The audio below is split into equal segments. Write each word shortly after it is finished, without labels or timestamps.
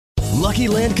Lucky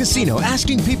Land Casino,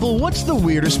 asking people, what's the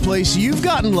weirdest place you've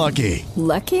gotten lucky?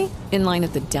 Lucky? In line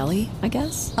at the deli, I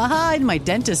guess? Aha, in my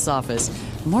dentist's office.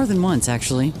 More than once,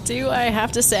 actually. Do I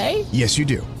have to say? Yes, you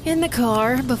do. In the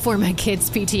car before my kids'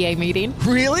 PTA meeting.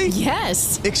 Really?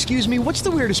 Yes. Excuse me, what's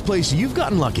the weirdest place you've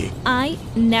gotten lucky? I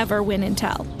never win and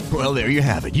tell. Well, there you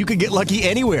have it. You can get lucky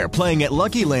anywhere, playing at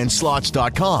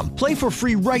LuckyLandSlots.com. Play for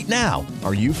free right now.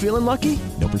 Are you feeling lucky?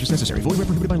 No purchase necessary. Void where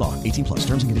prohibited by law. 18 plus.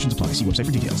 Terms and conditions apply. See website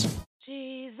for details.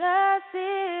 Jesus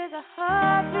is a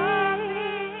heartbeat.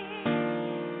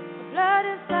 The blood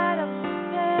inside of my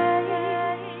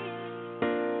veins.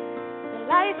 The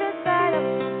life inside of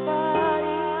my body.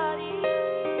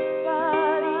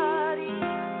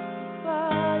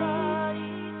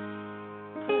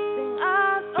 Crossing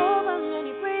us over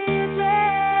many bridges.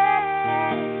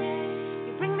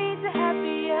 You bring me to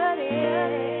happier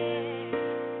days.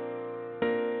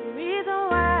 The reason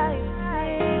why you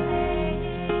sing,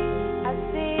 I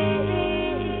sing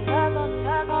because I'm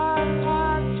stuck on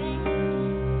heartstrings.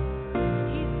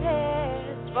 He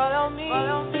says, follow me,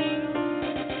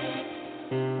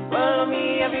 follow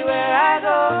me everywhere I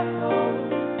go.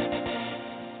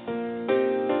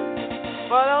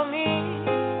 Follow me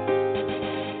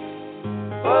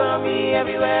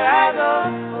everywhere I go.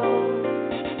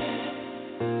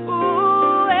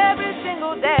 Ooh, every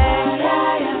single day.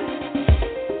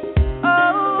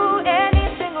 Oh, any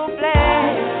single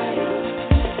place.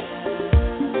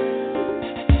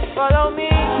 Follow me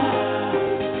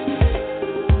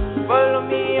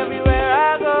everywhere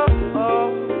I go. Oh.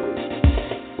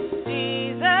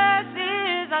 Jesus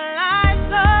is a life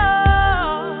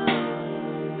song,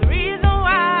 the reason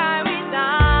why we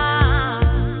dance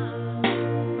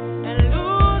and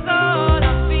lose all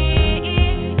our fear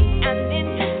and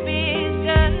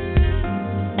inhibition.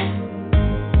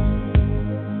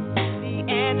 The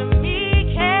enemy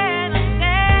cannot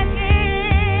stand it.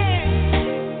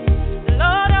 The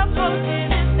Lord of hosts is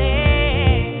his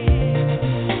name,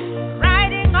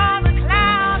 riding on the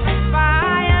clouds of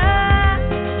fire,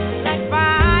 like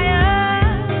fire,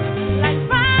 like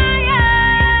fire.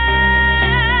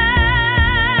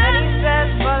 And he says,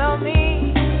 follow me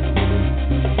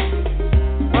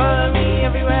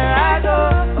everywhere I go.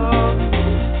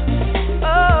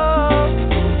 Oh,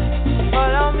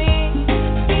 follow me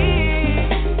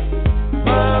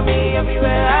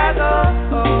everywhere I go.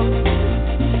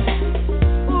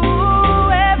 Ooh,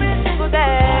 every single day.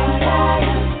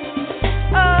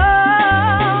 Oh,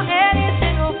 any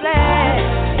single place.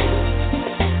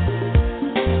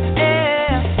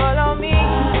 Yeah, follow me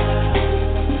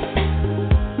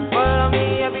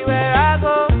everywhere I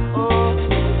go.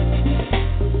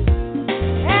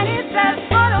 And it says,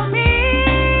 follow me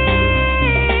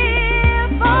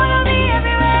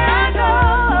everywhere I go.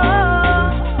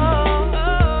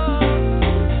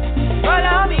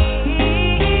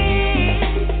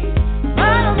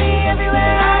 Follow me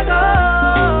everywhere I go.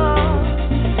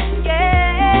 Yeah,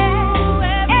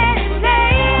 any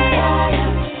place,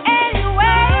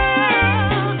 anywhere.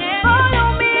 Follow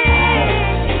me everywhere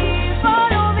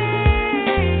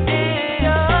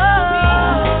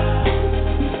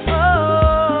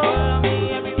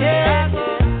I go.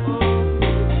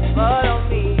 Follow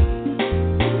me.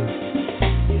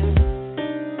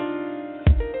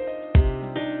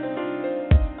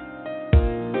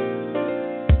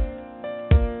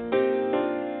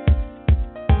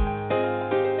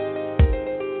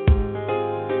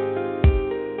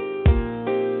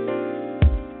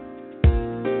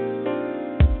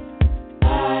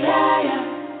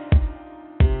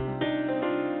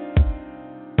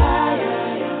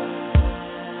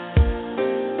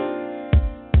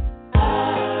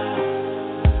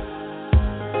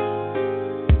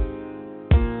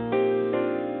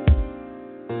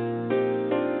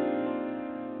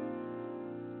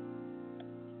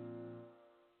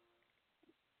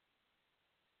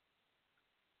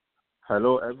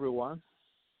 Hello, everyone.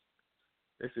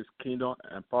 This is Kingdom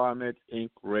Empowerment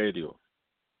Inc. Radio,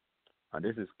 and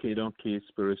this is Kingdom Key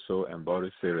Spirit, Soul, and Body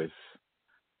Series.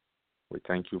 We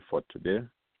thank you for today.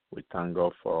 We thank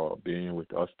God for being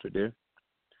with us today.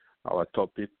 Our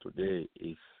topic today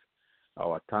is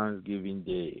our Thanksgiving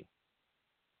Day.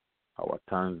 Our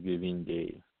Thanksgiving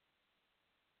Day.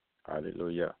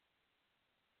 Hallelujah.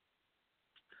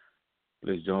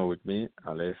 Please join with me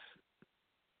and let's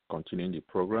continue the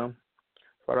program.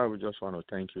 Father, we just want to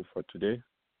thank you for today.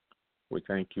 We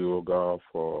thank you, O God,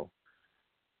 for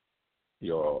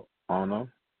your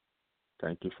honor.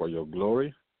 Thank you for your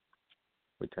glory.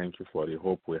 We thank you for the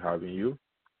hope we have in you.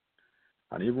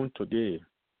 And even today,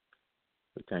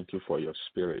 we thank you for your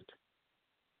spirit.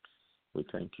 We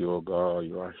thank you, O God,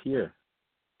 you are here.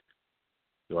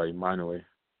 You are Emmanuel.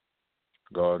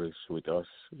 God is with us.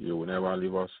 You will never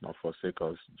leave us nor forsake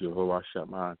us. Jehovah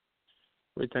Shammah.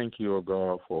 We thank you, O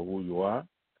God, for who you are.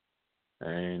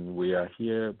 And we are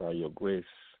here by your grace.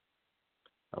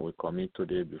 And we commit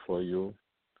today before you.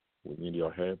 We need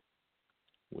your help.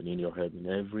 We need your help in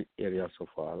every area of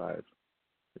our life.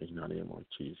 In the name of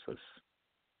Jesus.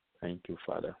 Thank you,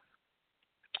 Father.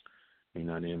 In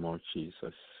the name of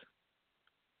Jesus.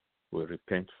 We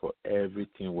repent for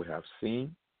everything we have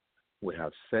seen, we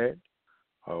have said,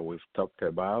 or we've talked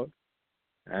about,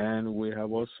 and we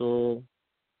have also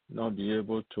not been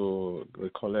able to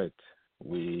recollect.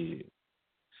 We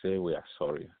say we are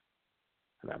sorry.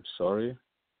 And I'm sorry.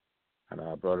 And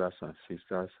our brothers and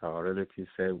sisters, our relatives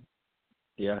say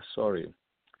they are sorry.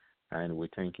 And we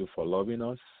thank you for loving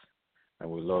us. And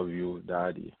we love you,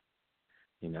 Daddy.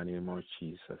 In the name of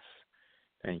Jesus.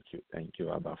 Thank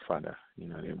you, Abba Father, in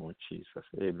the name of Jesus.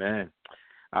 Amen.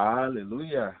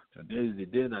 Hallelujah. Today is the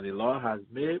day that the Lord has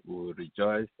made. We will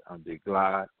rejoice and be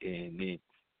glad in it.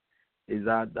 Is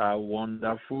that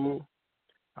wonderful?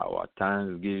 Our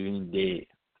Thanksgiving Day.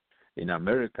 In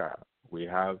America, we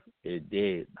have a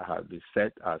day that has been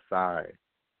set aside.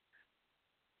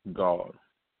 God.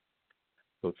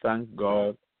 To thank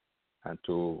God and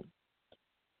to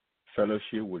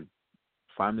fellowship with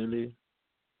family,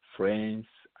 friends,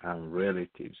 and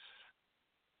relatives,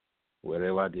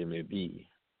 wherever they may be.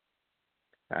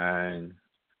 And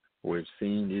we've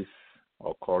seen this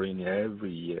occurring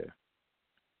every year.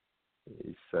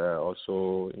 It's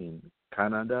also in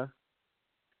Canada,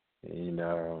 in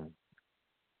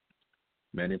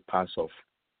many parts of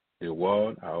the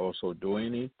world are also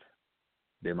doing it.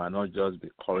 They might not just be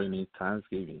calling it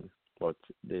Thanksgiving, but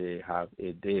they have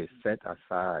a day set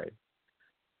aside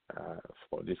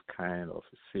for this kind of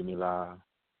similar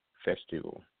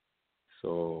festival.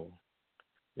 So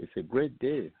it's a great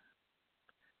day,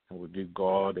 and we give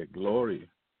God the glory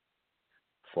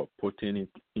for putting it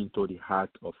into the heart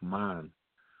of man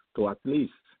to at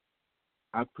least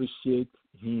appreciate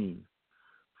him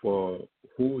for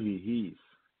who he is,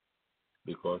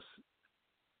 because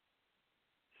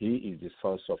he is the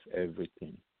source of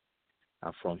everything,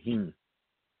 and from him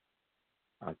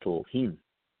and to him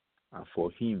and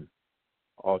for him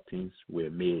all things were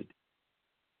made.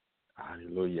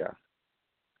 Hallelujah.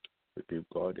 We give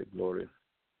God the glory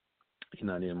in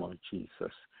the name of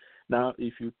Jesus. Now,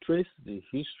 if you trace the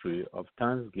history of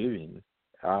Thanksgiving,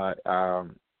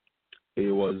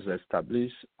 it was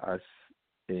established as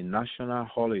a national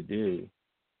holiday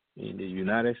in the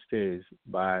United States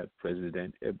by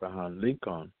President Abraham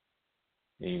Lincoln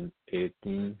in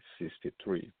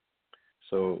 1863.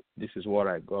 So this is what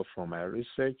I got from my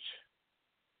research.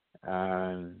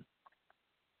 And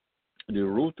the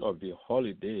root of the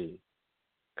holiday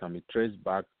can be traced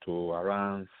back to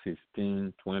around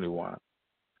 1621.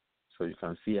 So you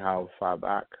can see how far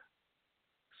back.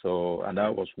 So, and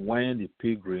that was when the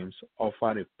pilgrims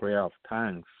offered a prayer of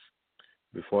thanks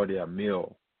before their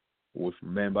meal with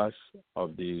members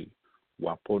of the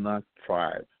Wampanoag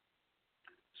tribe.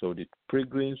 So the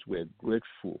pilgrims were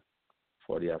grateful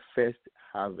for their first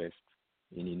harvest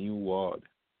in a new world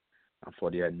and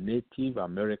for their Native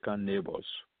American neighbors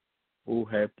who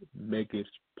helped make it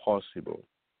possible.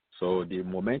 So the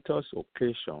momentous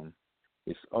occasion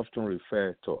is often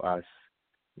referred to as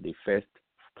the first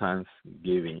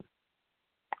Thanksgiving.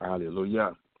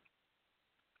 Hallelujah.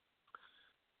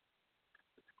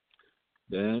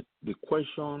 Then the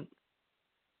question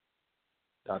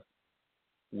that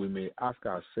we may ask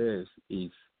ourselves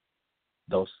is,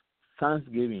 does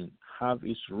Thanksgiving have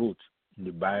its root in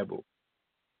the Bible?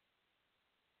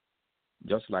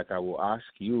 Just like I will ask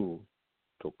you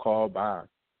to call back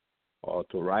or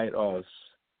to write us,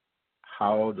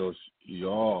 how does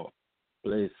your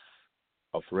place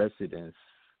of residence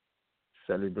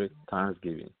celebrate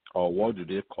Thanksgiving? Or what do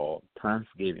they call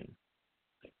Thanksgiving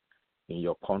in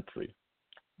your country?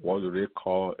 What do they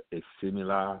call a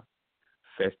similar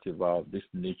festival of this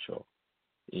nature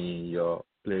in your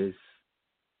place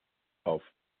of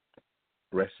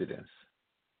residence?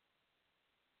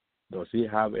 Does it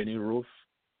have any roof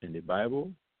in the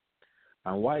Bible?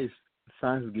 And why is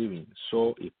Thanksgiving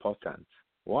so important?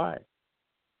 Why?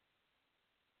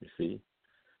 You see,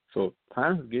 so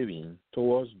thanksgiving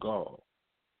towards God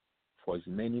for his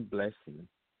many blessings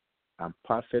and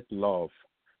perfect love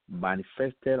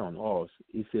manifested on us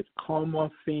is a common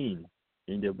thing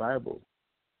in the Bible,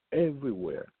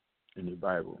 everywhere in the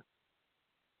Bible.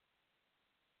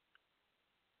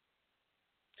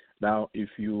 Now, if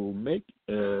you make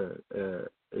a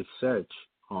search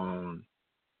on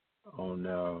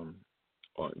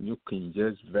New King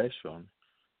James Version,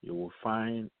 you will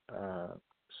find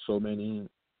so many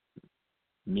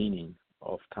meaning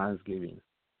of thanksgiving,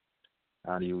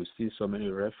 and you will see so many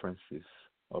references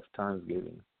of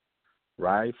thanksgiving,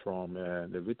 right from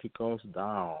Leviticus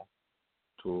down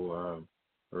to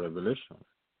Revelation.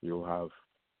 You have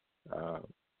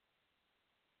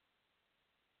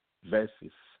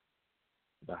verses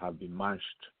that have been matched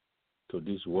to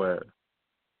this word.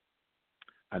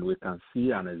 And we can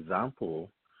see an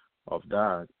example of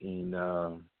that in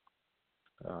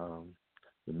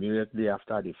immediately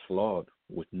after the flood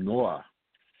with Noah.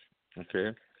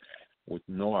 Okay? With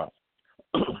Noah.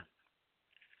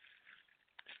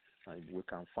 And we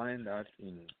can find that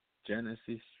in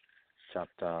Genesis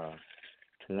chapter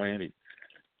 20.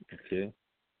 Okay?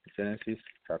 Genesis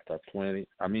chapter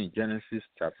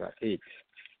 8.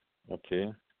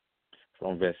 Okay?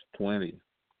 From verse 20.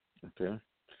 Okay?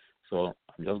 So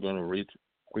I'm just going to read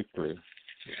quickly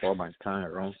before my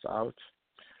time runs out.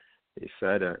 It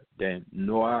said, then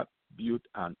Noah built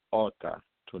an altar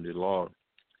to the Lord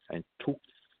and took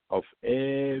of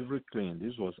everything.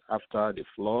 This was after the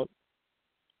flood,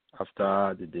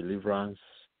 after the deliverance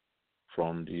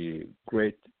from the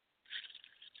great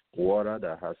water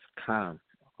that has come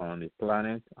on the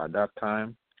planet at that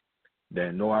time.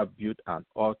 Then Noah built an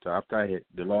altar after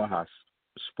the Lord has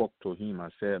spoke to him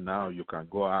and said, now you can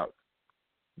go out.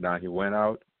 Now he went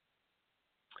out.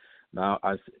 Now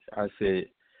as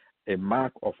a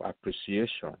mark of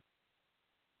appreciation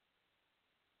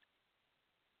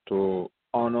to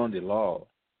honor the Lord,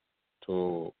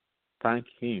 to thank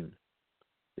him.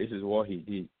 This is what he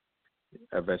did.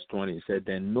 Verse 20, he said,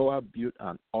 then Noah built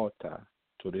an altar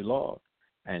to the Lord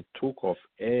and took of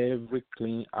every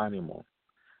clean animal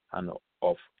and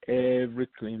of every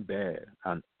clean bird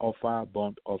and offered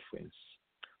burnt offerings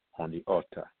on the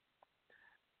altar.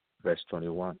 Verse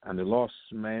 21, and the Lord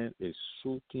smelled a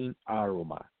soothing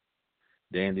aroma.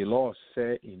 Then the Lord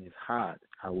said in his heart,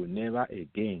 I will never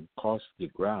again curse the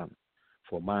ground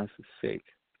for man's sake,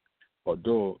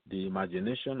 although the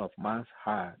imagination of man's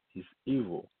heart is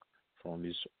evil from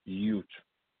his youth,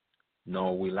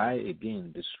 nor will I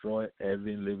again destroy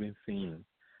every living thing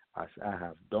as I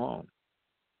have done.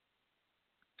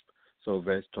 So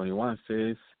verse 21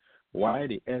 says, while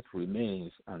the earth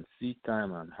remains and seed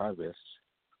time and harvest,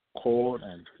 cold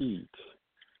and heat,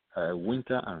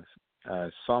 winter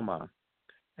and summer,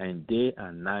 and day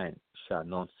and night shall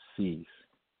not cease.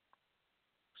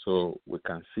 So we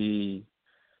can see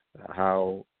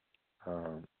how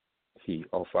he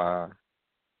offered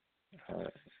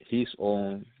his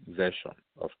own version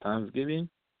of thanksgiving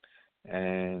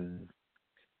and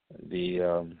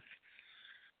the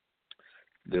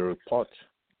report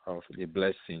of the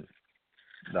blessing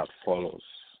that follows,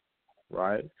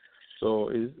 right? So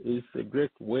it's a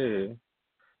great way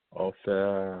of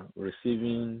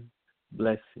receiving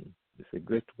blessing. It's a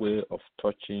great way of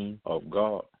touching of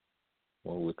God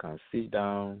when we can sit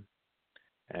down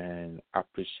and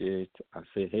appreciate and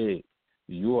say, hey,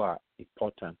 you are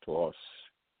important to us.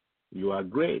 You are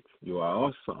great. You are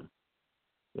awesome.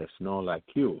 There's none like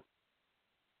you.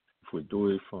 If we do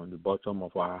it from the bottom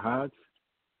of our hearts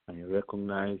and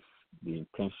recognize the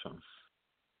intentions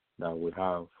that we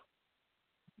have,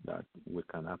 that we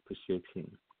can appreciate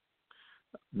him.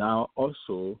 Now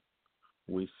also,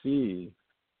 we see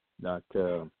that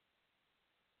the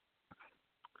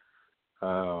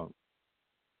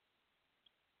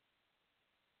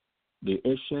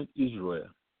ancient Israel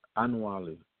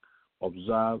annually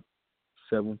observed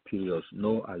 7 periods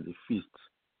known as the feast,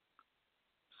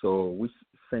 so which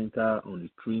center on the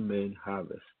 3 main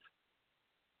harvests.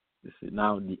 You see,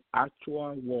 now the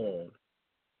actual word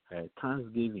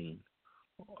thanksgiving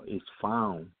is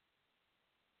found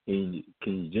in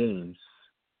King James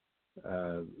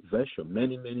version.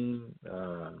 Many.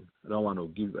 I don't want to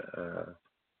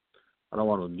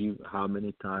give how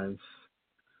many times.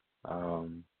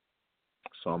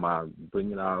 Some are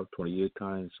bringing out 28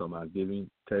 times. Some are giving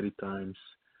 30 times.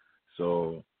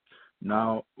 So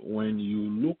now, when you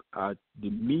look at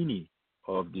the meaning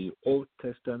of the Old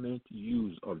Testament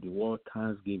use of the word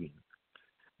thanksgiving,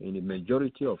 in the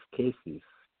majority of cases,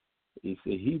 it's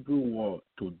a Hebrew word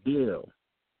todel,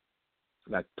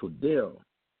 like todel,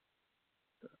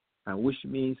 and which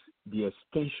means the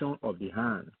extension of the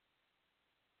hand,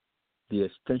 the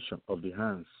extension of the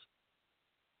hands,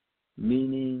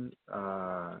 meaning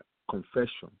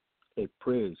confession, a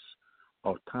praise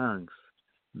or thanks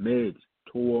made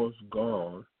towards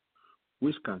God,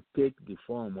 which can take the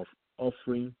form of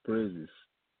offering praises,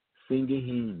 singing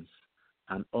hymns,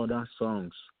 and other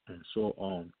songs, and so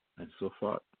on and so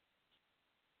forth.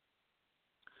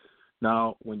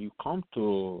 Now, when you come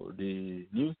to the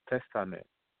New Testament,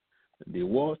 The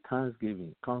word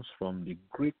thanksgiving comes from the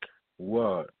Greek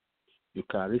word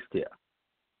Eucharistia,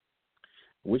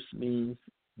 which means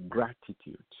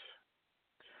gratitude,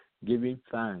 giving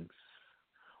thanks,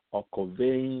 or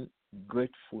conveying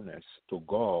gratefulness to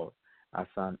God as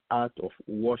an act of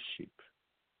worship.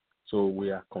 So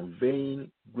we are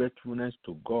conveying gratefulness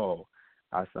to God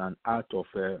as an act of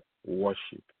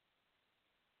worship.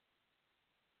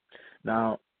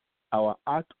 Now, our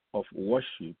act of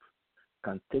worship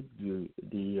can take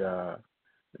the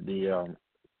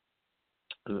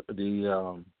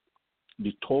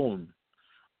tone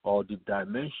or the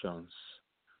dimensions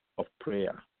of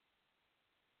prayer,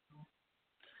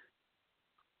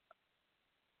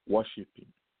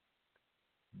 worshiping,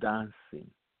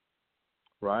 dancing,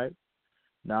 right?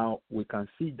 Now we can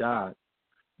see that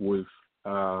with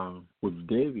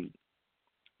David.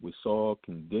 We saw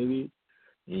King David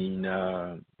in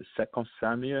 2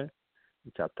 Samuel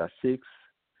chapter 6.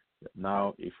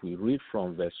 Now, if we read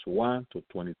from verse 1 to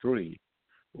 23,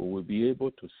 we will be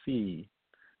able to see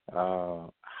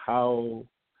how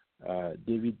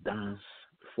David danced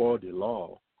before the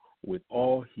Lord with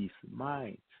all his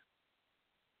might.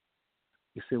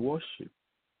 It's a worship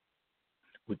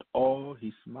with all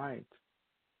his might.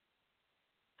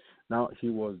 Now, he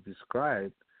was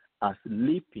described as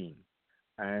leaping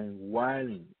and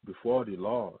whiling before the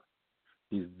Lord.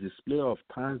 His display of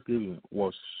thanksgiving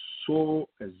was so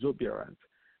exuberant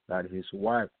that his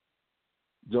wife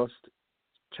just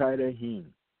chided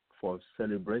him for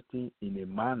celebrating in a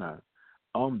manner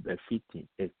unbefitting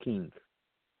a king.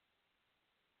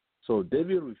 So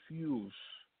David refused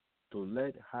to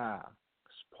let her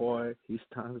spoil his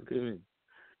thanksgiving.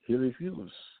 He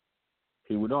refused.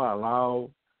 He would not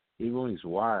allow even his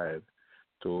wife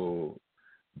to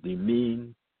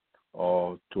demean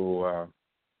or to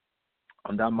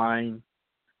undermine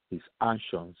his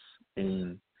actions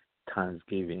in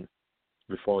thanksgiving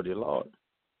before the Lord.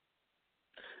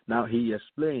 Now he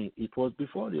explained, it was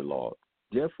before the Lord.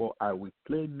 Therefore, I will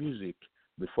play music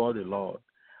before the Lord,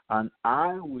 and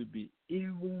I will be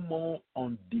even more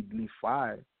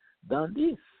undignified than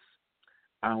this,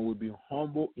 and will be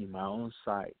humble in my own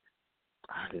sight.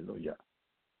 Hallelujah.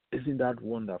 Isn't that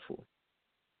wonderful?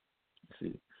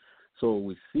 See, so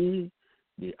we see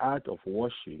the art of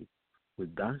worship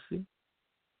with dancing,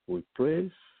 with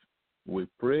praise, we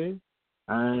pray,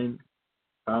 and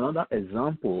another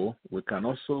example we can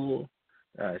also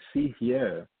see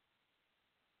here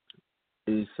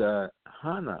is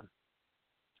Hannah.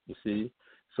 You see,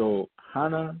 so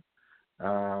Hannah,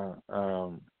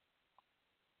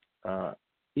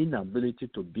 inability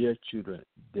to bear children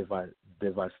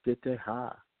devastated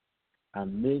her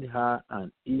and made her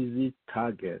an easy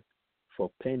target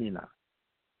for Peninnah,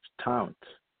 taunt,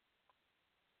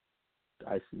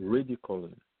 as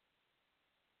ridiculing.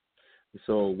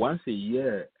 So once a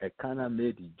year, Elkanah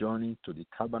made the journey to the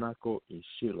tabernacle in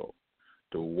Shiloh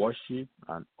to worship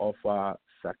and offer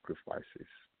sacrifices.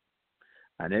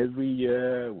 And every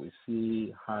year we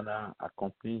see Hannah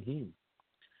accompanying him.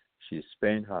 She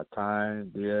spent her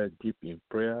time there deep in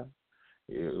prayer.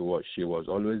 She was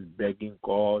always begging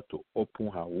God to open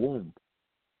her womb.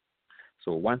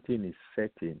 So one thing is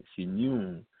certain, she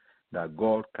knew that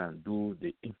God can do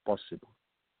the impossible.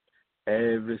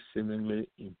 Every seemingly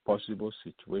impossible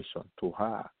situation to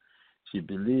her, she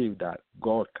believed that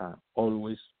God can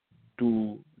always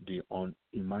do the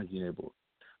unimaginable.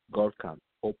 God can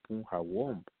open her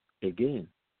womb again.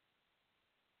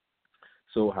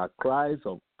 So her cries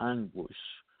of anguish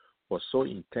were so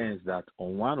intense that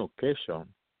on one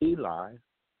occasion, Eli,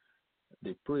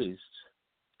 the priest,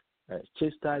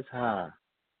 chastised her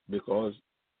because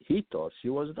he thought she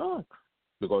was drunk,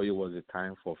 because it was a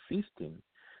time for feasting,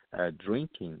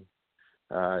 drinking,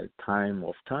 time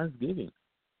of thanksgiving.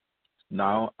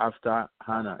 Now, after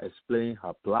Hannah explained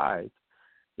her plight,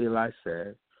 Eli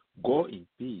said, "Go in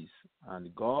peace,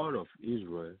 and God of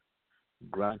Israel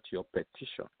grant your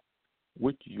petition,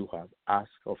 which you have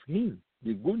asked of him."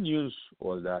 The good news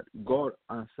was that God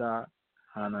answered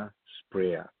Hannah's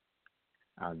prayer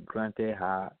and granted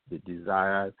her the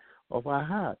desire of her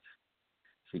heart.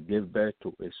 She gave birth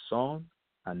to a son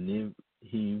and named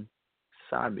him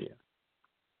Samuel.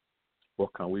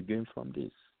 What can we gain from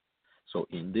this? So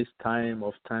in this time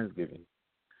of thanksgiving,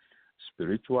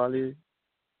 spiritually,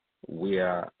 we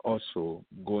are also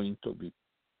going to be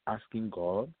asking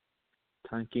God,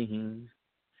 thanking him,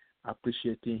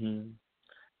 appreciating him,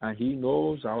 and he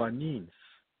knows our needs.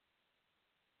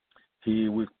 He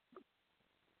will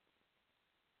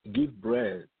give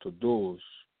bread to those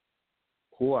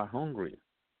who are hungry.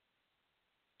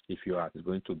 If you are, he's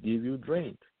going to give you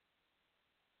drink.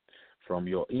 From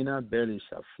your inner belly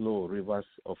shall flow rivers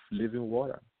of living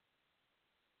water.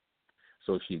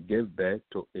 So she gave birth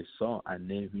to a son and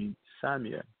named him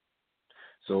Samuel.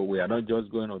 So we are not just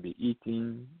going to be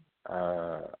eating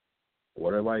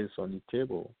whatever is on the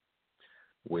table.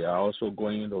 We are also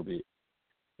going to be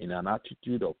in an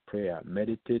attitude of prayer,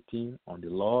 meditating on the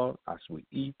Lord as we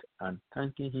eat and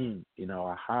thanking him in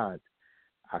our heart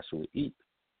as we eat.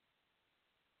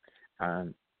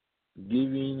 And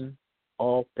giving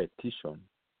all petition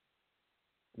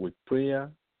with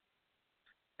prayer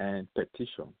and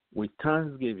petition, with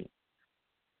thanksgiving,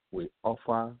 we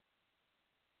offer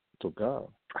to God.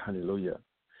 Hallelujah.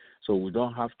 So we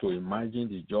don't have to imagine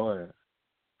the joy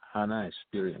Hannah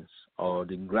experienced or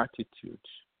the gratitude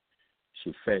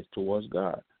she felt towards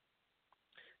God.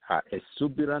 Her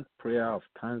exuberant prayer of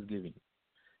thanksgiving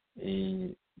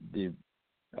in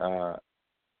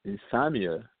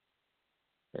Samuel,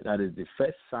 that is the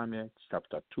 1 Samuel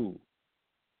chapter 2,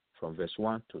 from verse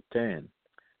 1 to 10,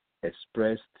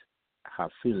 expressed her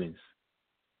feelings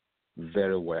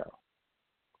very well.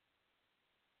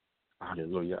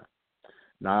 Hallelujah.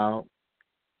 Now,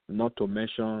 not to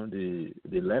mention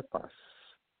the lepers.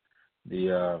 We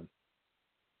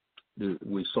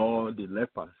saw the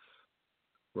lepers,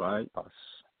 right,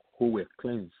 who were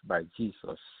cleansed by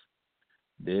Jesus.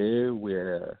 They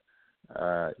were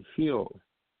healed.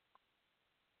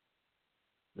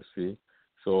 You see,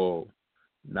 so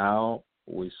now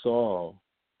we saw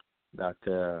that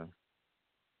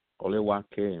only one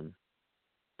came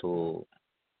to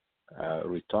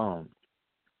return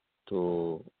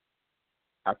to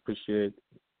appreciate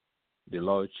the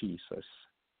Lord Jesus.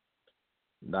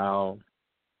 Now,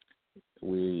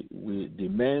 the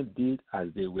men did as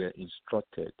they were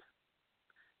instructed,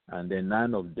 and then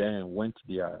 9 of them went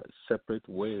their separate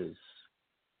ways.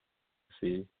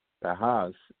 See,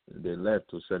 perhaps they left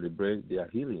to celebrate their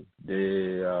healing.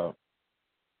 They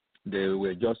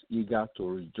were just eager to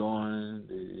rejoin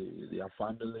their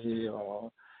family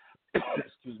or,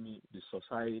 the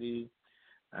society,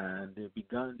 and they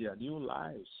began their new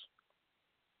lives.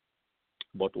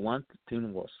 But one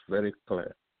thing was very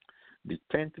clear. The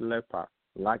 10th leper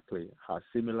likely had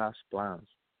similar plans,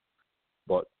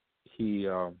 but he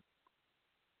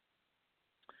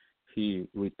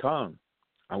returned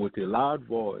and with a loud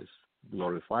voice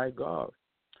glorified God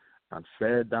and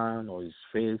fell down on his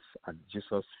face at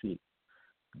Jesus' feet,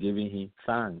 giving him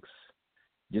thanks.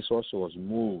 Jesus was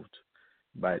moved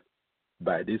by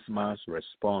this man's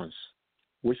response,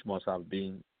 which must have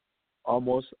been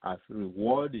almost as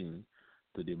rewarding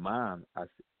to the man as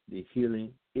the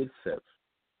healing itself,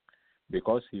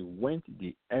 because he went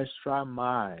the extra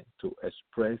mile to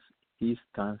express his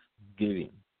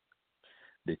thanksgiving.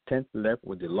 The 10th left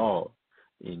with the Lord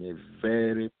in a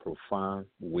very profound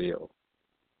way.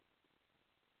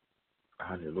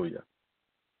 Hallelujah.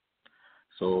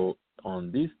 So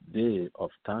on this day of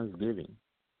Thanksgiving,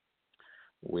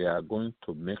 we are going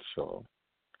to make sure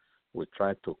we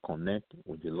try to connect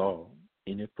with the Lord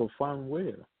in a profound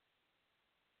way.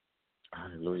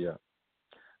 Hallelujah.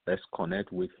 Let's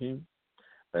connect with him.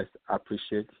 Let's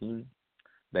appreciate him.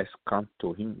 Let's come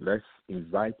to him. Let's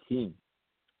invite him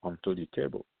onto the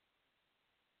table.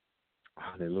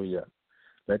 Hallelujah.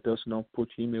 Let us not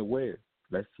put him away.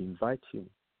 Let's invite him.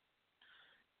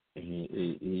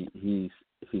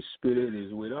 His spirit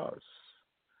is with us.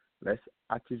 Let's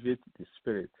activate the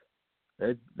spirit.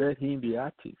 Let him be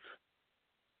active.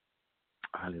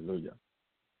 Hallelujah.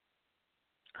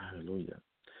 Hallelujah.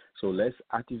 So let's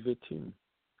activate him.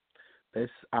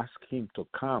 Let's ask him to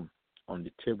come on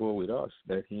the table with us.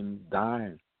 Let him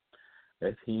dine.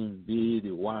 Let him be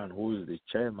the one who is the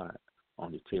chairman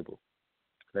on the table.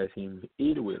 Let him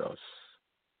eat with us.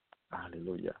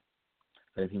 Hallelujah.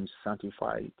 Let him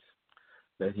sanctify it.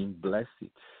 Let him bless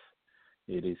it.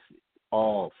 It is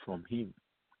all from him.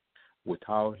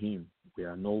 Without him, we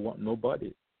are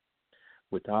nobody.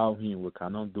 Without him, we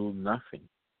cannot do nothing.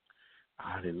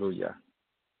 Hallelujah.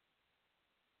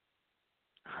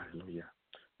 Hallelujah.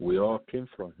 We all came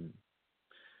from him.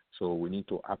 So we need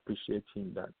to appreciate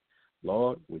him that,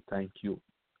 Lord, we thank you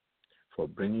for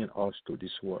bringing us to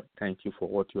this world. Thank you for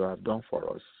what you have done for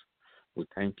us. We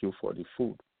thank you for the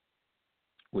food.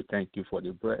 We thank you for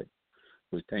the bread.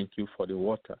 We thank you for the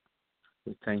water.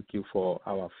 We thank you for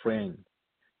our friend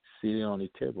sitting on the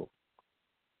table.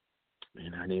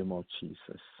 In the name of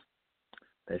Jesus,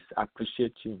 let's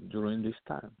appreciate him during this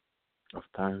time of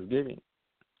Thanksgiving.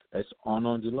 Let's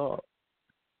honor the Lord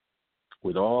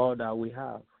with all that we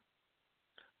have,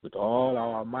 with all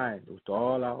our mind, with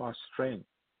all our strength.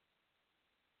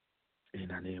 In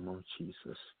the name of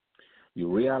Jesus. You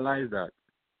realize that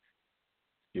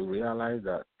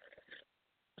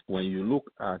when you look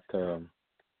at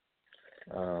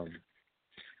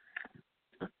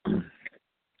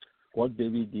what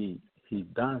David did, he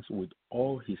danced with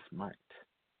all his might.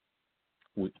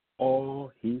 With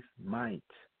all his might.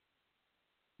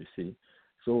 You see?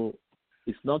 So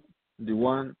it's not the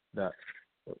one that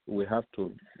we have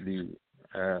to be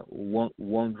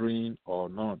wondering or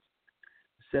not.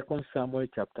 2 Samuel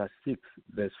chapter 6,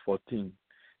 verse 14.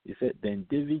 He said, then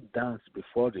David danced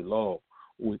before the Lord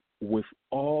with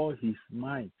all his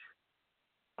might.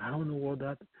 I don't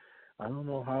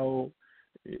know how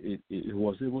he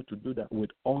was able to do that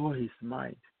with all his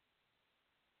might.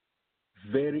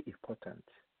 Very important.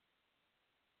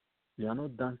 You are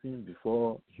not dancing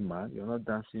before a man. You are not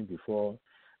dancing before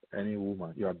any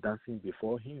woman. You are dancing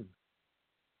before him.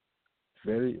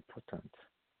 Very important.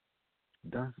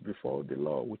 Dance before the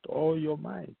Lord with all your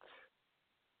might,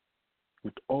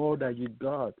 with all that you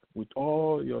got, with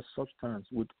all your substance,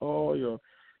 with all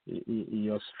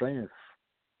your strength.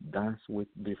 Dance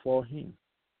before him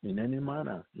in any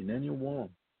manner, in any form.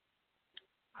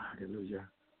 Hallelujah.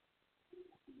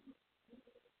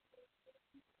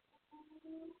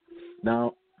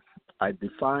 Now, I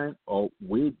define, or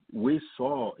we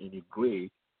saw in the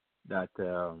grade that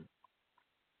the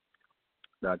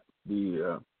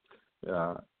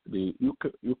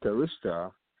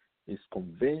Eucharistia is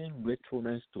conveying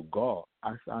gratefulness to God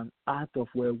as an act of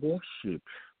worship.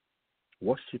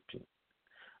 Worshiping.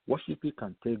 Worshiping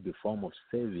can take the form of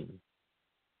serving.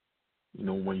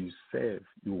 When you serve,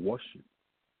 you worship.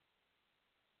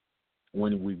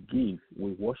 When we give,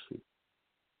 we worship.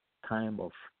 Time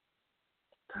of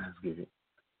thanksgiving.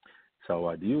 So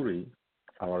our duty,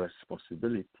 our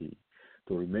responsibility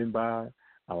to remember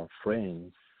our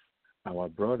friends, our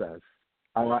brothers,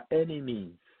 our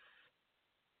enemies.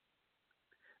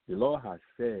 The Lord has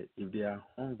said, if they are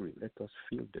hungry, let us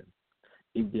feed them.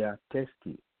 If they are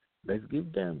thirsty, let's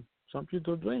give them something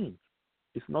to drink.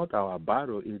 It's not our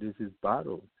battle, it is his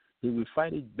battle. He will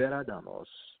fight it better than us.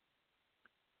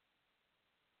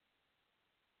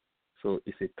 So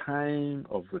it's a time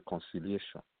of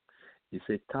reconciliation. It's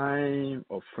a time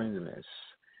of friendliness.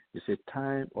 It's a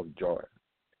time of joy.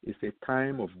 It's a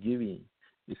time of giving.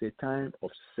 It's a time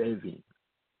of serving.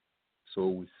 So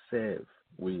we serve.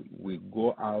 We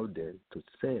go out there to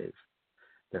serve.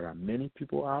 There are many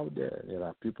people out there. There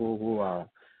are people who are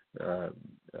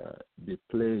the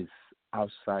place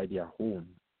outside their home.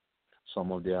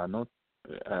 Some of them are not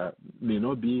may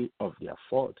not be of their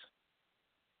fault.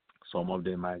 Some of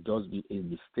them might just be a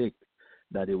mistake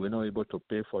that they were not able to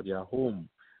pay for their home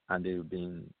and they've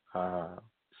been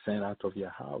sent out of their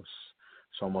house.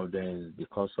 Some of them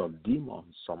because of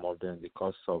demons. Some of them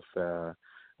because of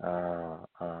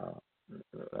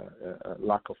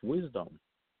lack of wisdom.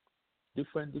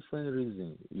 Different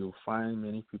reasons. You'll find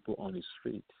many people on the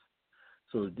street.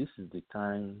 So this is the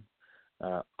time,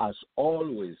 as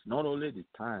always, not only the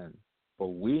time, but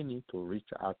we need to reach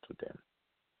out to them.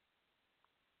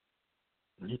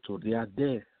 They are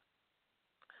there.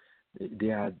 They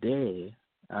are there,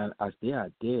 and as they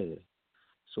are there,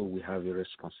 so we have a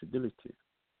responsibility.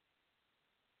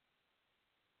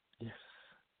 Yes.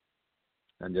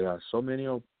 And there are so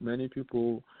many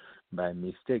people by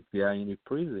mistake, they are in the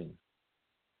prison.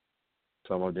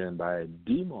 Some of them by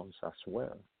demons as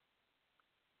well.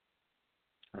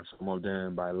 And some of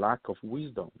them by lack of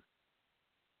wisdom.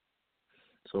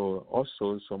 So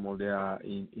also some of them are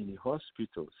in the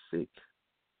hospital sick.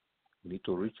 We need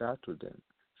to reach out to them.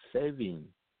 Saving.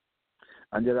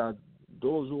 And there are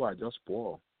those who are just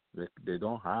poor. They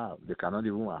don't have. They cannot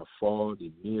even afford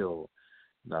the meal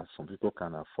that some people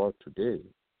can afford today.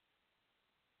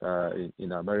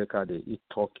 In America, they eat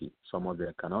turkey. Some of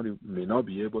them may not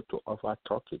be able to offer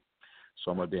turkey.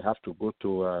 Some of them have to go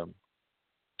to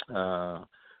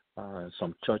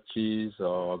some churches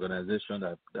or organizations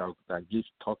that give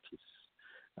turkeys,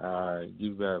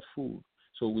 give food.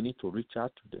 So we need to reach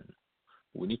out to them.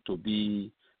 We need to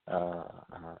be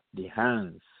the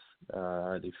hands,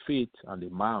 the feet, and the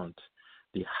mouth,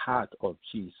 the heart of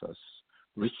Jesus,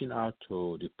 reaching out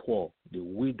to the poor, the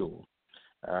widow,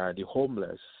 the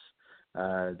homeless,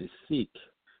 the sick,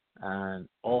 and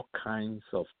all kinds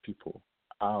of people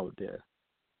out there.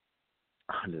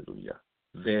 Hallelujah.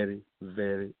 Very,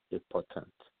 very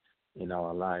important in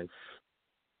our life.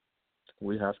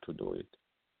 We have to do it.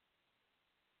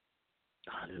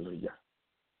 Hallelujah.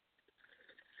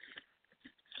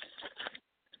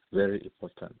 Very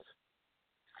important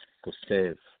to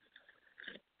serve.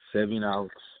 Serving out,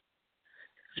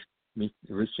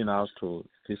 reaching out to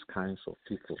these kinds of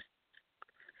people.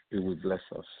 It will bless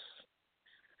us.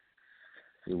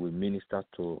 It will minister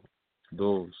to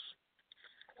those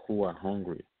who are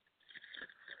hungry.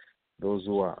 those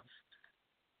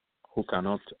who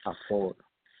cannot afford.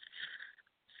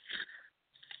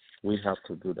 We have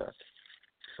to do that.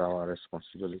 It's our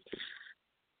responsibility.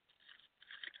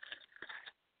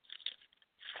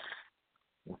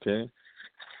 Okay?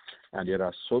 And there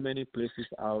are so many places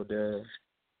out there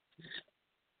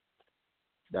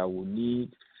that will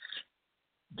need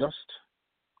just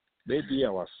maybe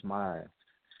our smile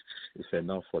is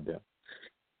enough for them.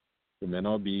 It may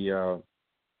not be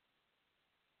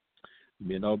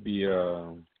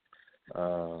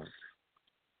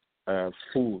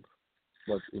food,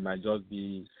 but it might just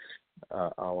be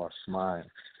our smile.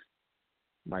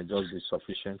 Might just be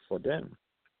sufficient for them.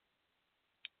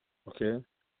 Okay.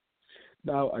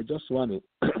 Now I just want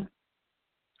to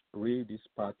read this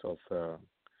part of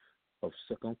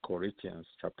 2 Corinthians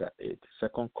chapter 8.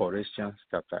 2 Corinthians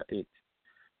chapter 8.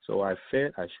 So I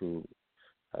felt I should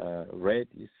read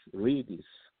this,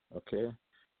 okay?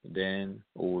 Then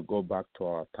we will go back to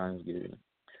our Thanksgiving.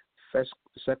 2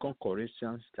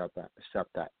 Corinthians chapter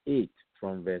 8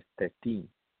 from verse 13,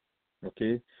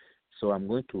 okay? So I'm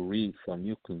going to read from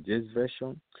New King James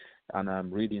Version, and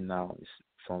I'm reading now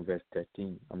from verse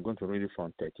 13. I'm going to read it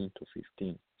from 13 to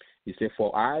 15. He said,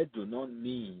 "For I do not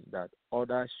mean that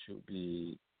others should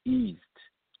be eased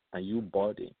and you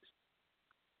burdened,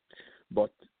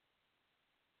 but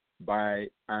by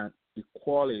an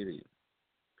equality,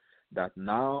 that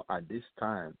now at this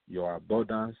time your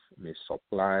abundance may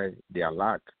supply their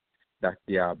lack, that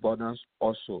their abundance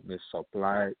also may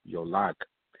supply your lack,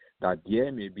 that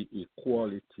there may be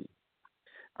equality.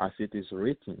 As it is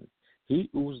written, he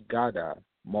who's gathered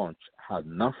much had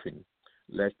nothing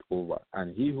left over,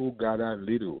 and he who gathered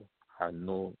little had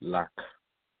no lack."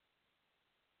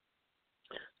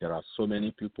 There are so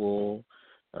many people,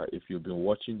 if you've been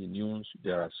watching the news,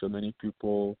 there are so many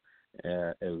people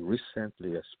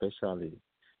recently especially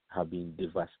have been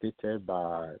devastated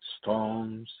by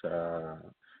storms,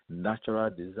 natural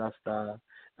disaster,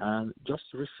 and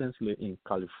just recently in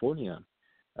California,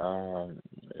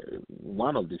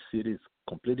 one of the cities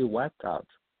completely wiped out,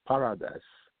 Paradise,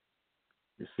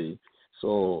 you see.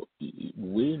 So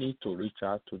we need to reach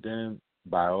out to them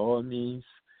by all means,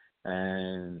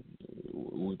 and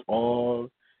with all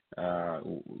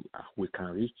we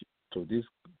can reach to these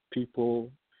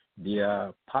people. They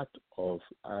are part of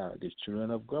the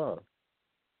children of God.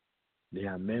 They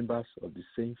are members of the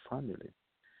same family.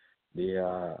 They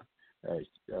are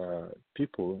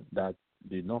people that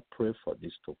did not pray for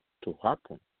this to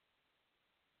happen.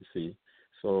 You see,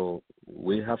 so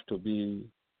we have to be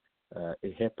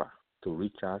a helper to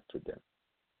reach out to them.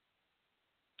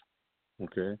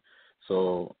 Okay,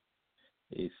 so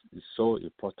it's so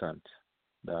important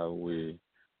that we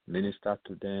minister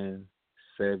to them,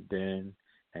 serve them,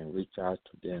 and reach out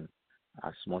to them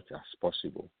as much as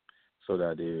possible so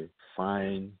that they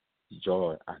find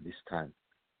joy at this time.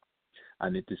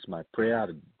 And it is my prayer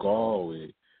that God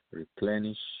will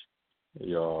replenish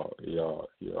your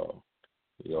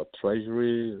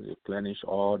treasury, replenish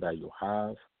all that you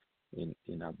have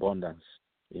in abundance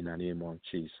in the name of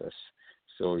Jesus.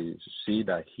 So you see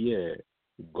that here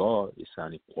God is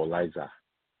an equalizer.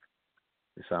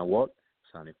 It's an what?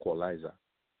 It's an equalizer.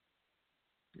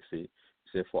 You see, he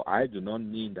said, "For I do not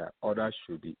mean that others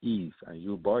should be eased and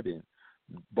you burdened,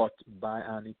 but by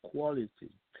an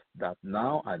equality, that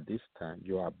now at this time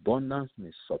your abundance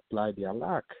may supply their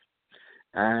lack,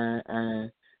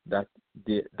 and that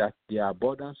their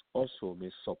abundance also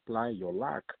may supply your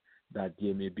lack, that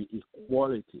there may be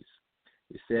equalities."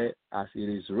 He said, "As it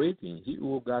is written, he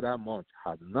who gathered much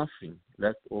had nothing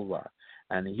left over,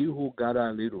 and he who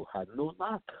gathered little had no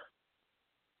lack."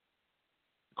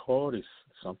 God is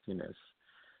something else.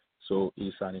 So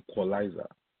it's an equalizer.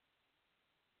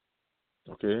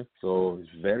 Okay, so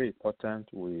it's very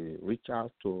important we reach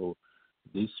out to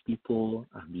these people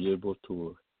and be able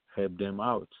to help them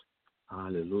out.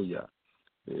 Hallelujah.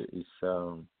 It's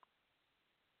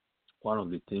one of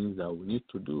the things that we need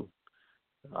to do.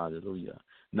 Hallelujah.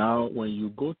 Now, when you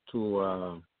go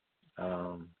to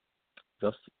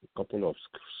just a couple of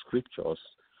scriptures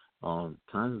on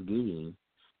Thanksgiving,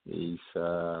 is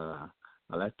I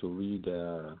like to read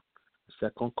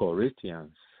 2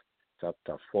 Corinthians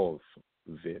chapter 4,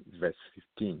 verse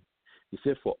 15. He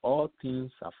said, "For all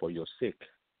things are for your sake,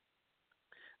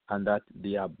 and that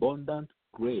the abundant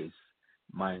grace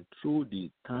might through the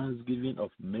thanksgiving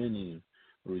of many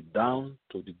redound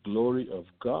to the glory of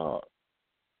God."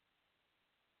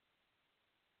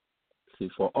 See,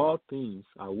 for all things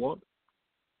are what?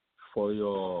 For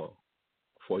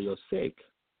your sake.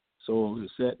 So he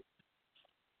said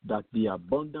that the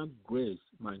abundant grace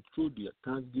might through the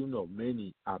thanksgiving of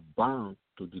many abound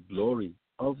to the glory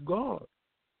of God.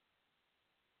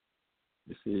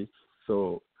 You see,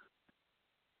 so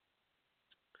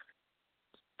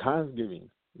thanksgiving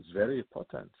is very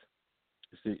important.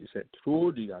 You see, it said,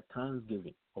 through the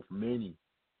thanksgiving of many,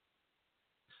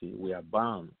 you see, we are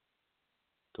bound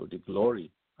to the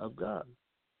glory of God.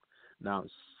 Now,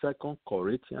 2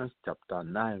 Corinthians chapter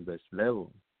 9, verse 11,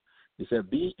 it said,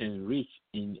 be enriched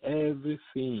in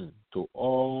everything to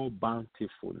all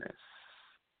bountifulness,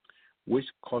 which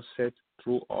causeth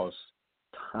through us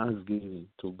thanksgiving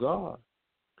to God.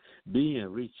 Be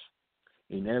enriched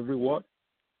in every what?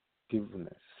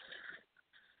 Giveness.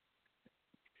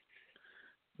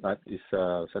 That is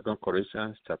 2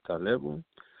 Corinthians chapter 11.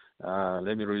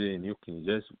 Let me read it in New King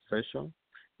James Version.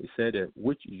 It said that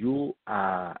which you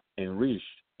are enriched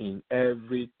in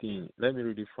everything. Let me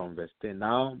read it from verse 10.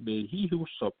 Now may he who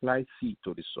supplies seed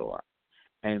to the sower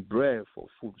and bread for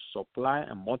food supply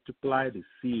and multiply the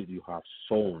seed you have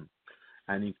sown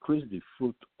and increase the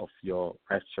fruit of your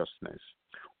righteousness,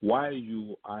 while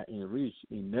you are enriched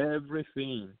in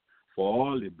everything for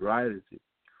all liberality,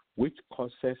 which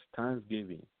causes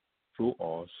thanksgiving through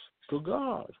us to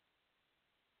God.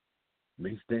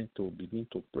 Means then to begin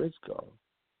to praise God.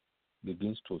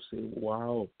 Begins to say,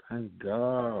 wow, thank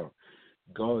God.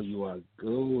 God, you are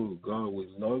good. God, we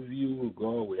love you.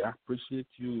 God, we appreciate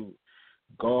you.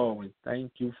 God, we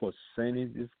thank you for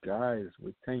sending these guys.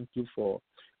 We thank you for,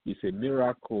 it's a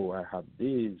miracle. I have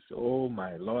this. Oh,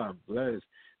 my Lord, I'm blessed.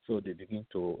 So they begin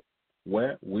to,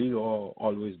 well, we all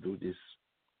always do this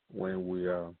when we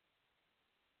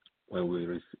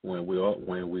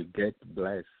get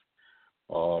blessed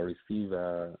or receive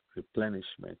a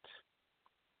replenishment.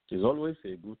 It's always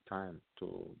a good time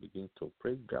to begin to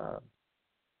praise God.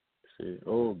 Say,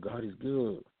 oh, God is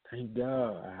good. Thank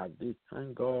God I have this.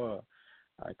 Thank God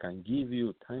I can give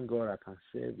you. Thank God I can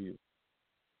save you.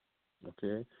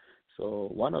 Okay? So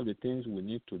one of the things we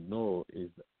need to know is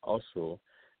also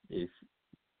is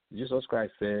Jesus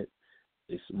Christ said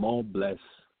it's more blessed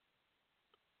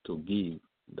to give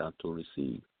than to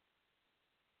receive.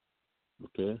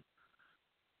 Okay?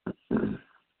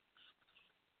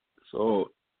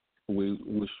 So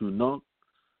we should not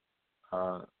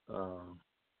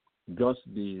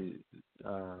just be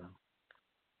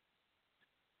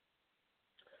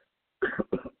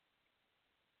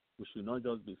we should not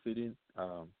just be sitting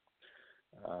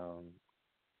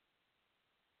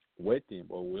waiting,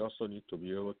 but we also need to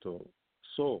be able to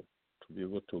sow, to be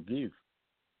able to give.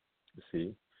 You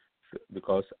see,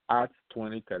 because Acts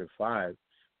 20:35,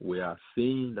 we are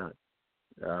seeing that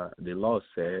the Lord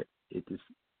said it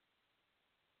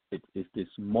is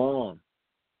more.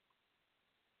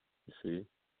 You see,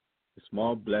 it's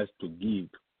more blessed to give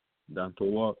than to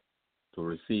what? To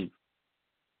receive.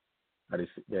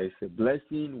 There is a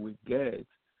blessing we get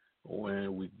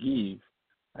when we give,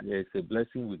 and there is a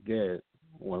blessing we get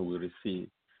when we receive.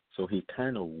 So he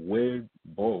kind of weighed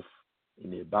both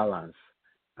in a balance,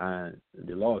 and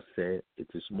the Lord said it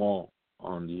is more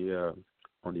on the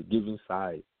giving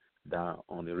side than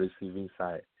on the receiving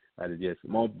side. That there's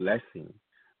more blessing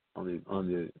on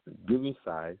the giving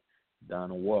side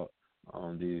than what?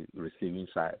 On the receiving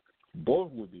side.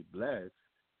 Both will be blessed,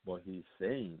 but he's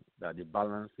saying that the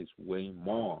balance is weighing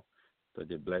more to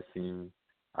the blessing,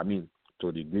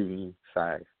 to the giving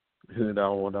side. Isn't that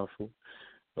wonderful?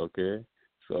 Okay?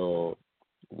 So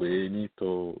we need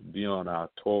to be on our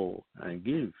toe and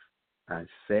give and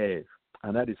serve.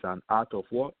 And that is an art of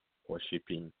what?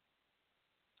 Worshiping.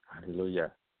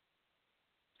 Hallelujah.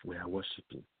 We are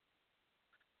worshiping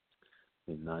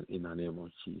in the name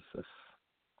of Jesus.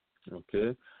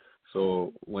 Okay?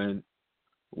 So when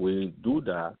we do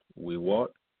that, we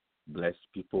what? Bless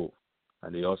people.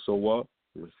 And they also what?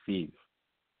 Receive.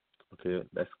 Okay,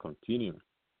 let's continue.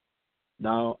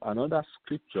 Now, another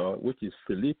scripture, which is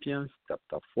Philippians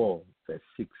chapter 4, verse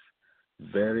 6.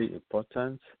 Very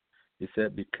important. It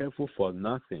said, be careful for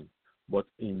nothing, but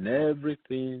in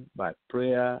everything by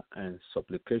prayer and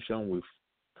supplication with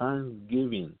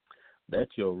thanksgiving, let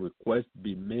your request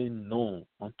be made known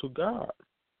unto God.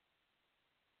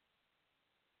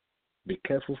 Be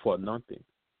careful for nothing.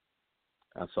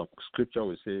 And some scripture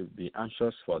will say, be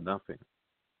anxious for nothing.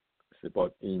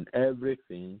 But in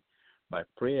everything, by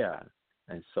prayer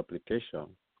and supplication,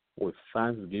 with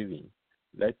thanksgiving,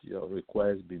 let your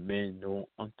request be made known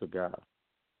unto God.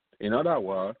 In other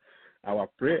words, our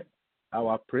prayer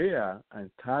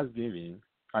and thanksgiving,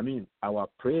 our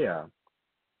prayer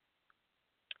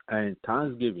and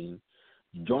thanksgiving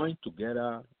join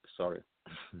together,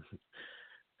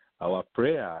 our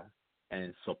prayer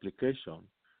and supplication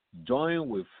join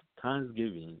with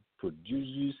thanksgiving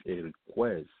produces a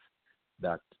request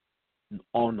that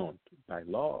honored by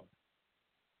law.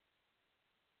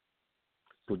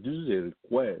 Produces a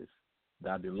request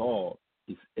that the law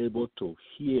is able to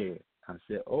hear and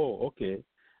say, oh, okay,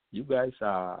 you guys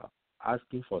are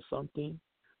asking for something.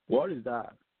 What is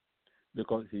that?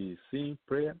 Because he is seeing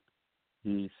prayer,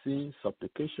 he is seeing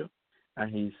supplication,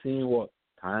 and he is seeing what?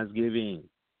 Thanksgiving.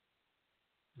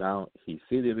 Now, he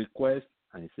sees the request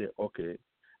and he says, okay,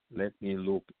 let me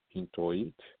look into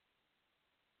it.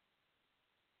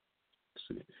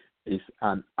 See, it's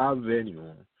an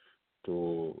avenue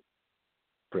to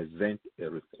present a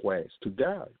request to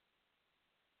God.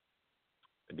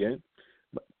 Again,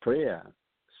 prayer,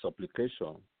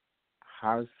 supplication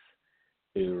has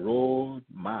a road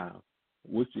map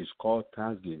which is called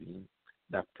thanksgiving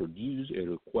that produces a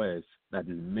request that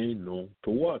is made known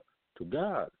to what? To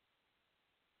God.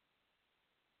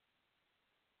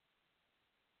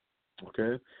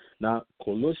 Okay? Now,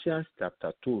 Colossians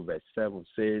chapter 2, verse 7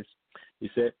 says, he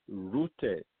said,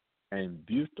 rooted and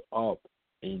built up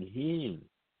in him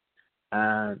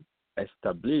and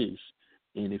established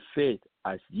in the faith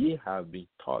as ye have been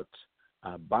taught,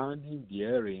 abounding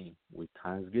therein with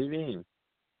thanksgiving.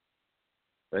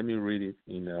 Let me read it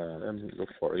let me look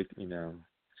for it in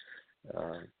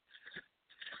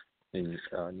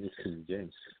New King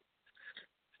James.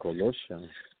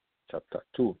 Colossians chapter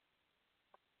 2.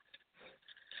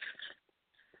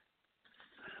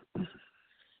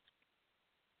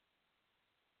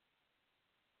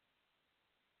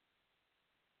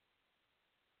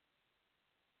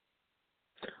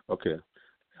 Okay,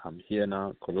 I'm here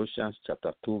now. Colossians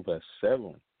chapter 2, verse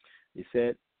 7. He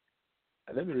said,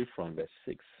 let me read from verse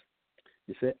 6.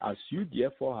 He said, as you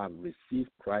therefore have received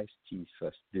Christ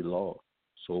Jesus the Lord,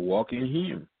 so walk in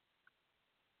him.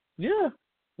 Yeah,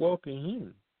 walk in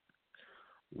him.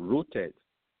 Rooted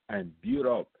and built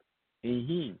up in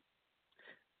him,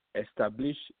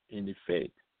 established in the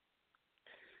faith.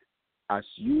 As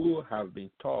you have been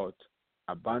taught,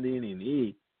 abounding in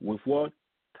it with what?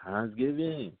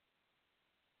 Thanksgiving.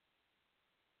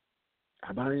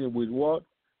 Abounding with what?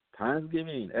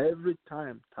 Thanksgiving. Every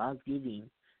time Thanksgiving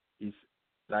is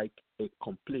like a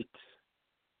complete.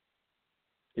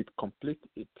 It completes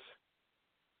it.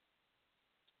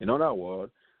 In other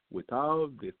words,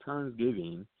 without the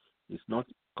Thanksgiving, it's not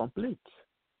complete.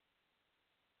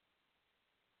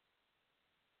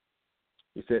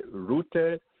 He said,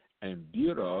 rooted and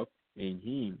built up in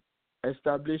him,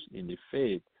 established in the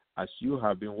faith, as you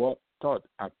have been what? Taught,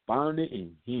 abounding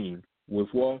in him with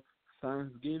what?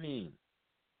 Thanksgiving.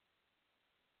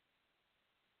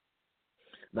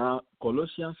 Now,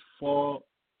 Colossians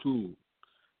 4:2.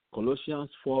 Colossians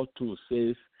 4:2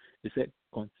 says, it said,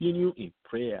 continue in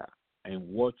prayer and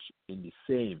watch in the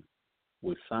same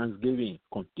with thanksgiving.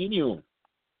 Continue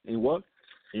in what?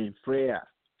 In prayer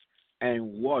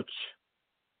and watch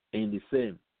in the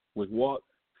same with what?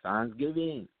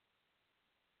 Thanksgiving.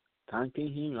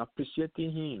 Thanking him,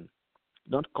 appreciating him,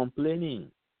 not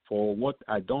complaining for what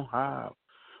I don't have.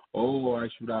 Oh, I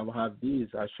should have had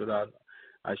this. I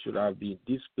should have been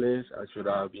this place. I should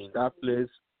have been that place.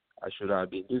 I should have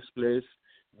been this place.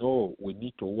 No, we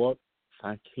need to what?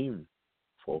 Thank him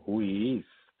for who he is.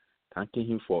 Thanking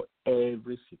him for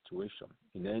every situation.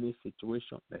 In any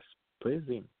situation, let's praise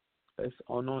him. Let's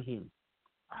honor him.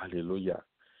 Hallelujah.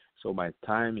 So my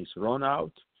time is run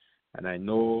out, and I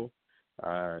know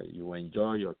you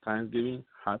enjoy your Thanksgiving.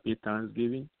 Happy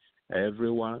Thanksgiving,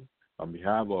 everyone. On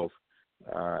behalf of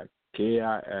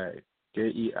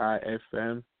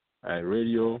KEI-FM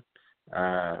radio,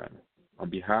 on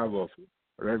behalf of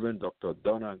Reverend Dr.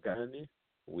 Donna Gandhi,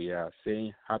 we are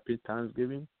saying happy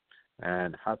Thanksgiving,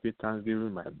 and happy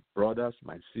Thanksgiving, my brothers,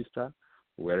 my sister,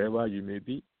 wherever you may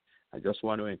be. I just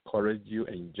want to encourage you,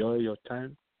 enjoy your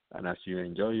time, and as you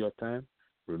enjoy your time,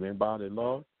 remember the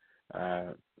Lord,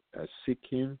 seek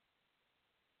him,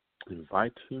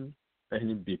 invite him, let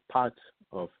him be part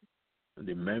of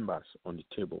the members on the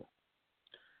table.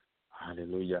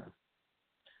 Hallelujah.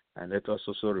 And let us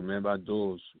also remember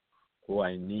those who are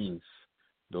in needs,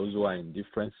 those who are in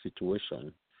different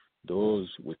situations, those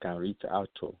we can reach out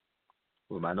to.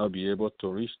 We might not be able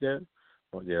to reach them,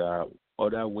 but there are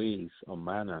other ways or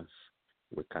manners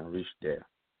we can reach there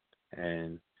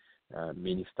and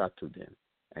minister to them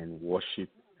and worship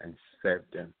and serve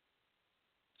them.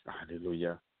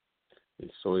 Hallelujah.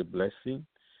 It's so a blessing.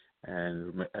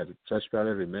 And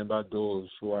especially remember those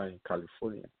who are in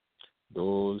California,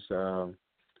 those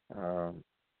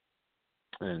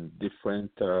in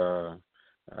different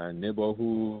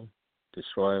neighborhood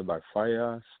destroyed by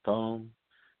fire, storm,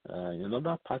 in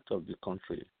other parts of the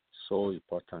country. So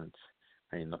important.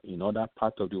 And in other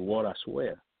parts of the world as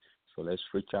well. So let's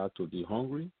reach out to the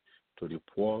hungry, to the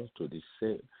poor, to the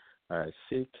sick,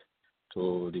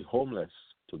 to the homeless,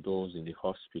 to those in the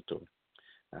hospital.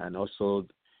 And also,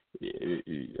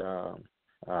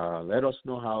 let us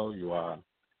know how you are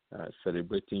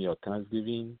celebrating your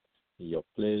Thanksgiving in your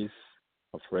place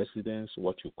of residence,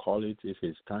 what you call it. If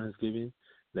it's Thanksgiving,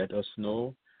 let us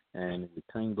know. And we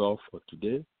thank God for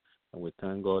today. And we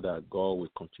thank God that God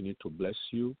will continue to bless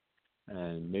you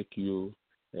and make you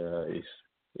his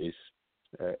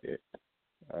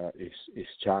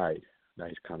child that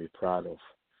he can be proud of.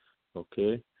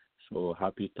 Okay? So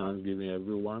happy Thanksgiving,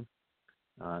 everyone.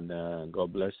 And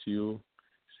God bless you.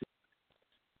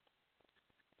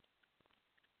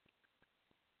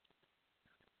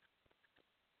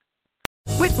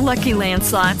 With Lucky Land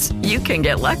Slots, you can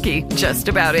get lucky just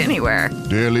about anywhere.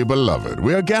 Dearly beloved,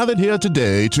 we are gathered here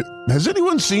today to... Has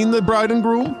anyone seen the bride and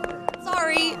groom?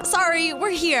 Sorry,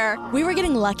 we're here. We were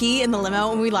getting lucky in the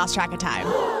limo and we lost track of time.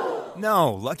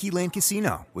 No, Lucky Land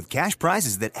Casino, with cash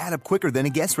prizes that add up quicker than a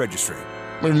guest registry.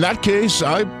 In that case,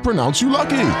 I pronounce you lucky.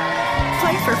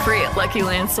 Play for free at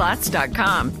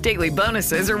LuckyLandSlots.com. Daily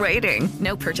bonuses are waiting.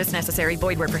 No purchase necessary.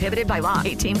 Void where prohibited by law.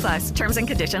 18+. Terms and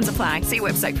conditions apply. See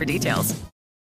website for details.